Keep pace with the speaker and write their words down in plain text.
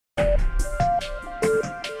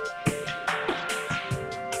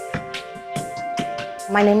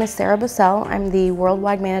My name is Sarah Bussell. I'm the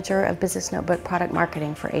Worldwide Manager of Business Notebook Product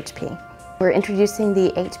Marketing for HP. We're introducing the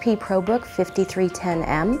HP ProBook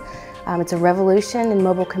 5310M. It's a revolution in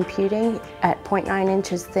mobile computing at 0.9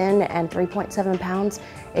 inches thin and 3.7 pounds.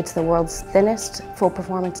 It's the world's thinnest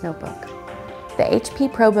full-performance notebook. The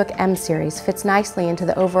HP ProBook M series fits nicely into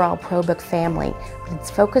the overall ProBook family.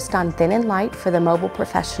 It's focused on thin and light for the mobile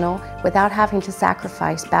professional without having to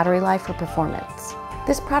sacrifice battery life or performance.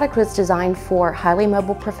 This product was designed for highly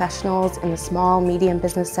mobile professionals in the small, medium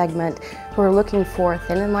business segment who are looking for a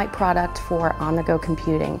thin and light product for on-the-go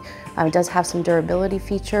computing. It does have some durability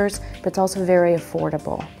features, but it's also very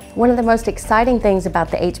affordable. One of the most exciting things about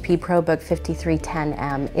the HP ProBook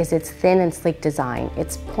 5310M is its thin and sleek design.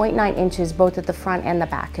 It's 0.9 inches both at the front and the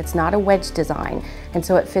back. It's not a wedge design, and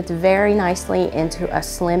so it fits very nicely into a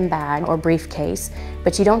slim bag or briefcase,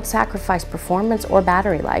 but you don't sacrifice performance or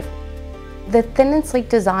battery life. The thin and sleek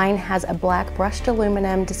design has a black brushed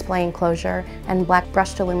aluminum display enclosure and black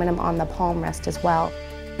brushed aluminum on the palm rest as well.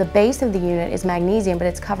 The base of the unit is magnesium, but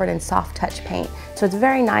it's covered in soft touch paint, so it's a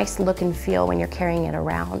very nice look and feel when you're carrying it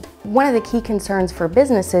around. One of the key concerns for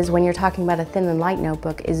businesses when you're talking about a thin and light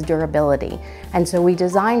notebook is durability, and so we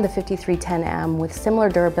designed the 5310M with similar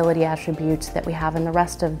durability attributes that we have in the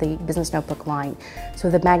rest of the business notebook line. So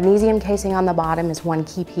the magnesium casing on the bottom is one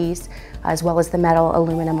key piece, as well as the metal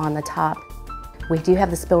aluminum on the top. We do have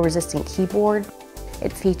the spill-resistant keyboard.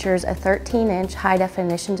 It features a 13-inch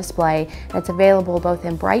high-definition display, and it's available both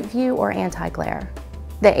in bright view or anti-glare.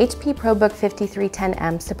 The HP ProBook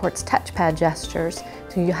 5310M supports touchpad gestures,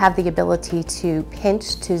 so you have the ability to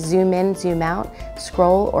pinch to zoom in, zoom out,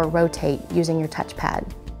 scroll, or rotate using your touchpad.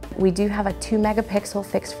 We do have a 2-megapixel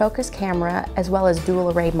fixed focus camera, as well as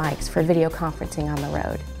dual array mics for video conferencing on the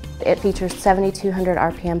road. It features 7,200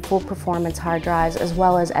 RPM full performance hard drives as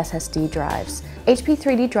well as SSD drives. HP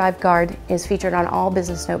 3D Drive Guard is featured on all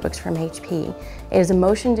business notebooks from HP. It is a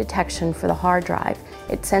motion detection for the hard drive.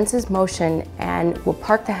 It senses motion and will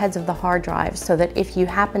park the heads of the hard drive so that if you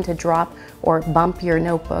happen to drop or bump your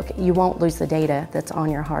notebook, you won't lose the data that's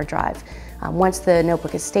on your hard drive. Once the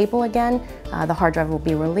notebook is stable again, the hard drive will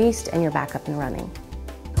be released and you're back up and running.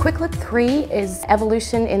 Quick Look 3 is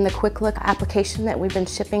evolution in the Quick Look application that we've been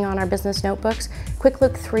shipping on our business notebooks. Quick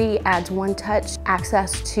Look 3 adds one-touch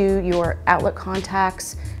access to your Outlook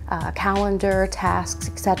contacts, calendar, tasks,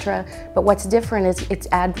 etc. But what's different is its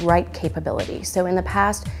add write capability. So in the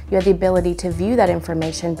past, you had the ability to view that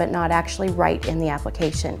information but not actually write in the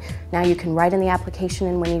application. Now you can write in the application,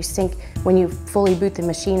 and when you fully boot the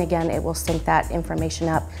machine again, it will sync that information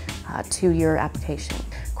up to your application.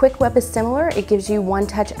 Quick Web is similar. It gives you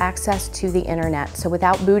one-touch access to the internet. So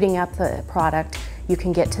without booting up the product, you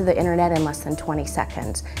can get to the internet in less than 20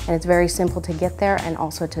 seconds. And it's very simple to get there and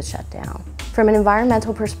also to shut down. From an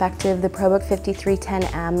environmental perspective, the ProBook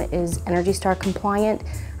 5310M is ENERGY STAR compliant.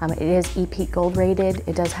 It is EPEAT Gold rated.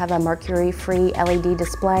 It does have a mercury-free LED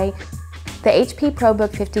display. The HP ProBook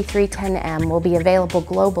 5310M will be available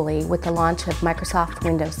globally with the launch of Microsoft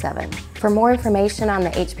Windows 7. For more information on the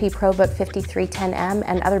HP ProBook 5310M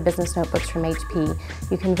and other business notebooks from HP,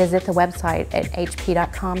 you can visit the website at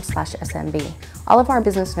hp.com/smb. All of our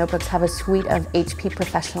business notebooks have a suite of HP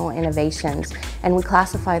professional innovations, and we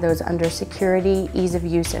classify those under security, ease of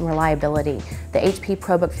use, and reliability. The HP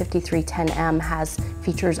ProBook 5310M has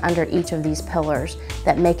features under each of these pillars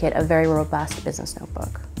that make it a very robust business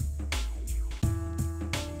notebook.